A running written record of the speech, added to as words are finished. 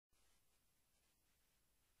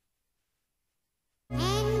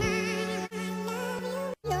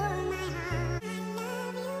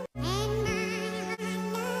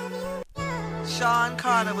Sean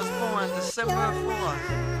Carter was born December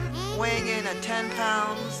 4th, weighing in at 10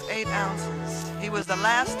 pounds, 8 ounces. He was the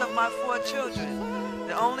last of my 4 children,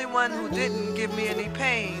 the only one who didn't give me any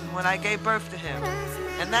pain when I gave birth to him.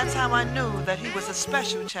 And that's how I knew that he was a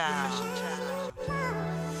special child.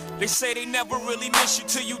 They say they never really miss you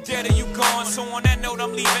till you dead or you gone. So on that note,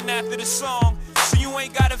 I'm leaving after the song. So you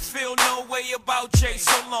ain't gotta feel no way about Jay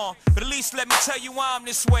so long. But at least let me tell you why I'm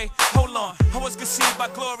this way. Hold on, I was conceived by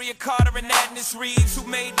Gloria Carter and Agnes Reeves, who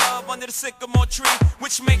made love under the sycamore tree,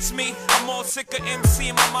 which makes me a more sicker MC.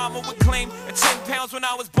 And my mama would claim at 10 pounds when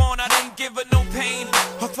I was born, I didn't give her no pain.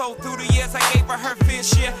 Although through the years I gave her fair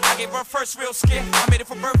share. I gave her first real scare. I made it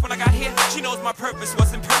for birth when I got here. She knows my purpose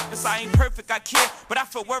wasn't purpose. I ain't perfect, I care, but I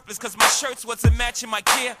feel worthless cause my shirts wasn't matching my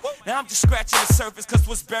gear. Now I'm just scratching the surface cause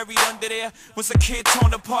what's buried under there was a kid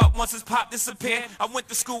torn apart once his pop disappeared. I went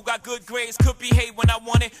to school, got good grades, could behave when I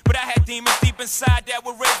wanted, but I had demons deep inside that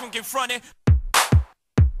were raised when confronted.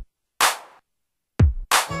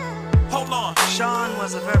 Hold on. Sean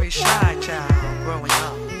was a very shy child growing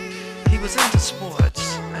up. He was into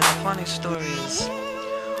sports, and the funny story is,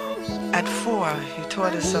 at 4, he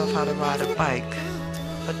taught himself how to ride a bike,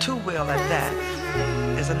 a 2-wheel at that.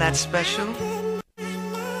 Isn't that special?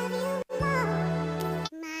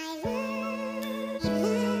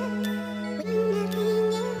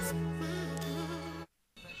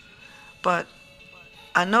 But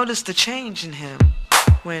I noticed a change in him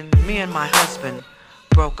when me and my husband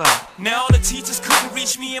broke up. Now all the teachers couldn't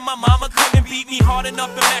reach me and my mama couldn't beat me hard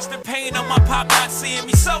enough to match the pain of my pop not seeing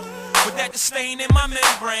me. So with that disdain in my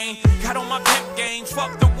membrane, got on my pimp game,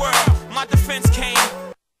 fuck the world, my defense came.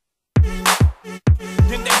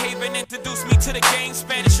 Then the Haven introduced me to the game.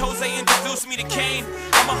 Spanish Jose introduced me to Kane.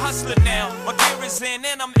 I'm a hustler now, my gear is in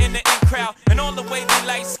and I'm in the in crowd. And all the wavy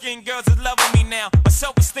light-skinned girls is loving me now. My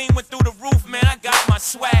self-esteem went through the roof, man, I got my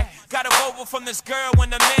swag. Got a Volvo from this girl when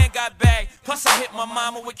the man got back. Plus I hit my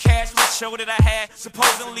mama with cash, which showed that I had.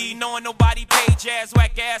 Supposedly knowing nobody paid jazz,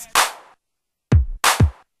 whack ass.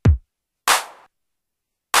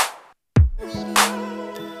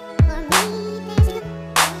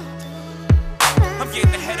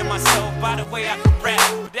 Getting ahead of myself by the way I can rap,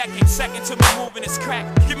 but that came second to me moving this crack.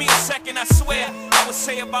 Give me a second, I swear I would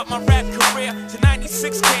say about my rap career. To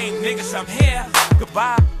 96 came, niggas, I'm here.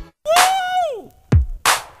 Goodbye. Woo!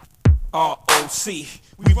 ROC,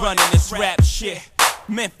 we running this rap shit.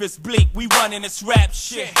 Memphis Bleak, we running this rap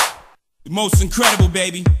shit. The most incredible,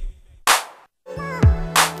 baby.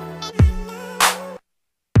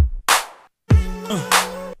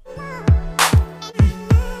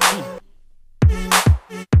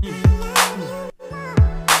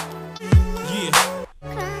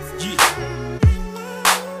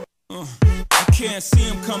 Can't see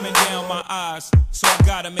him coming down my eyes, so I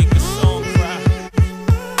gotta make the song cry.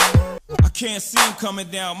 I can't see him coming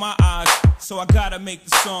down my eyes, so I gotta make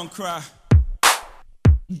the song cry.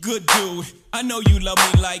 Good dude, I know you love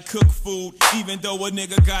me like cook food, even though a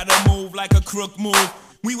nigga gotta move like a crook move.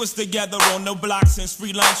 We was together on the block since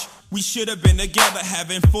free lunch. We should've been together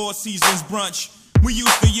having 4 seasons brunch. We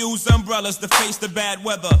used to use umbrellas to face the bad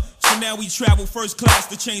weather, so now we travel first class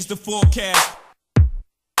to change the forecast.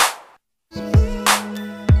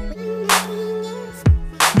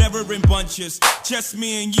 Never in bunches, just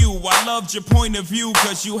me and you. I loved your point of view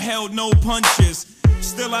cause you held no punches.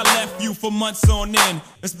 Still I left you for months on end.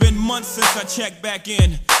 It's been months since I checked back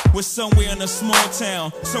in. We're somewhere in a small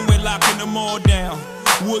town, somewhere locking them all down.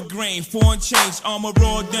 Wood grain, foreign change, armor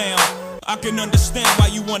all down. I can understand why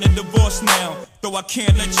you want a divorce now, though I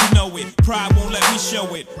can't let you know it. Pride won't let me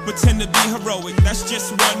show it. Pretend to be heroic, that's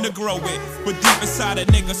just one to grow it. But deep inside a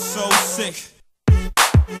nigga so sick,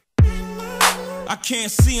 I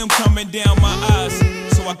can't see him coming down my eyes,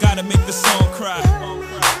 so I gotta make the song cry.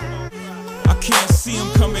 I can't see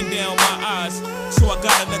him coming down my eyes, so I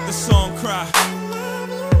gotta let the song cry.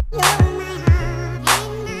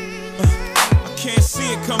 I can't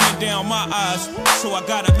see it coming down my eyes, so I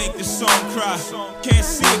gotta make the song cry. Can't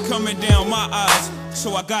see it coming down my eyes,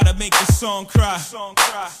 so I gotta make the song cry.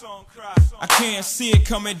 I can't see it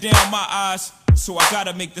coming down my eyes, so I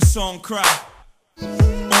gotta make the song cry.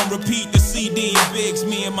 On repeat the CD and Biggs,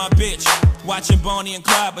 me and my bitch, watching Bonnie and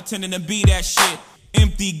Clyde pretending to be that shit.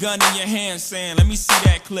 Empty gun in your hand saying, let me see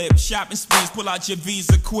that clip. Shopping sprees, pull out your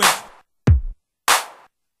Visa quick.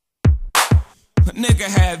 A nigga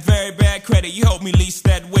had very bad credit, you helped me lease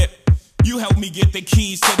that whip. You helped me get the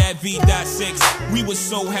keys to that V.6. We was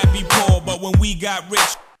so happy poor, but when we got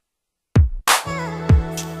rich,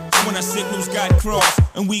 when our signals got crossed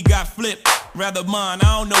and we got flipped. Rather mine,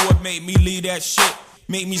 I don't know what made me leave that shit.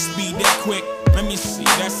 Made me speed that quick. Let me see,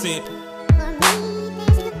 that's it.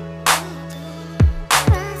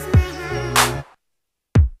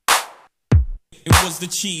 it was the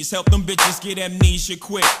cheese. Help them bitches get amnesia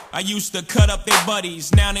quick. I used to cut up their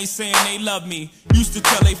buddies, now they saying they love me. Used to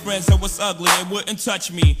tell their friends I was ugly and wouldn't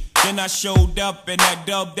touch me. Then I showed up in that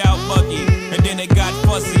dubbed out buggy, and then it got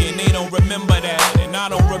fuzzy and they don't remember that, and I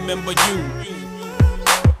don't remember you.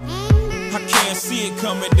 I can't see it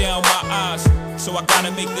coming down my eyes, so I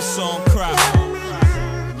gotta make this song cry.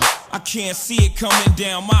 I can't see it coming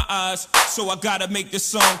down my eyes, so I gotta make this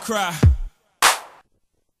song cry.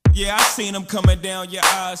 Yeah, I seen them coming down your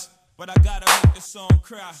eyes, but I gotta make this song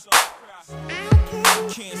cry. I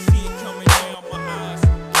can't see it coming down my eyes, so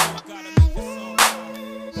I gotta